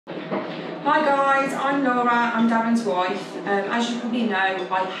Hi guys, I'm Laura, I'm Darren's wife. As you probably know,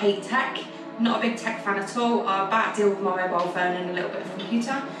 I hate tech. I'm not a big tech fan at all. I about deal with my mobile phone and a little bit of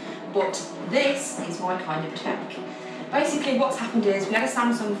computer, but this is my kind of tech. Basically what's happened is we had a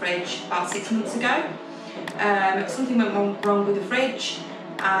Samsung fridge about 6 months ago. Something went wrong with the fridge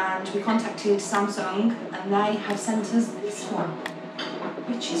and we contacted Samsung and they have sent us this one,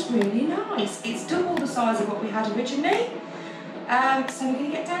 which is really nice. It's double the size of what we had originally. So we're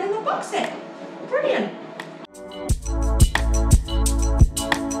going to get down and unbox it. Brilliant.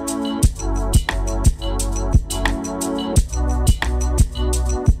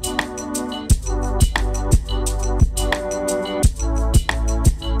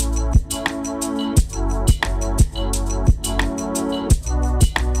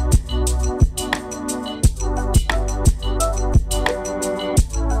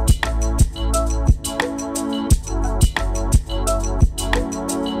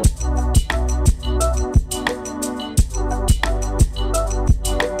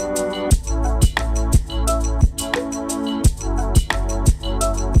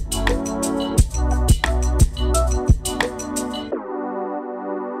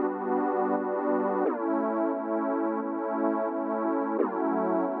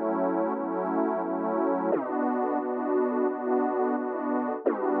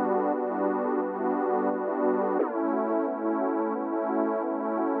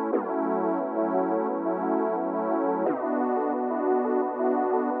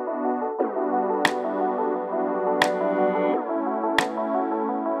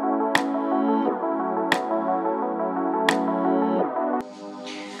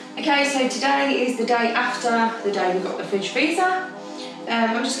 Okay, so today is the day after the day we got the fridge freezer.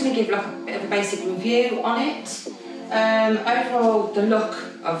 I'm just going to give like a bit of a basic review on it. Overall, the look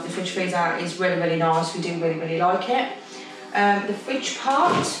of the fridge freezer is really nice. We do really like it. The fridge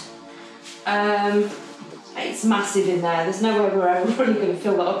part, it's massive in there. There's no way we're ever really going to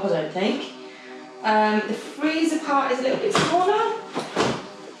fill that up, I don't think. The freezer part is a little bit smaller.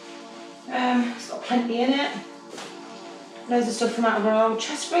 It's got plenty in it. Loads of stuff from out of our old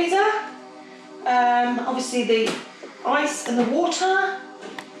chest freezer. Obviously the ice and the water.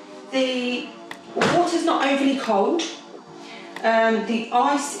 The water's not overly cold. The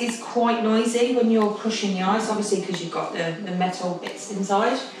ice is quite noisy when you're crushing the ice, obviously because you've got the metal bits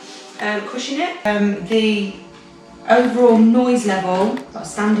inside crushing it. The overall noise level,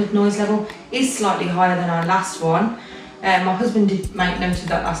 standard noise level, is slightly higher than our last one. My husband did make note of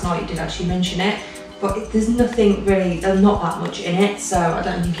that last night, he did actually mention it. But there's nothing really, there's not that much in it, so I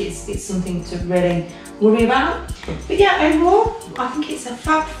don't think it's something to really worry about. But yeah, overall, I think it's a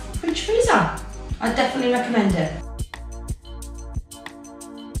fab fridge freezer. I definitely recommend it.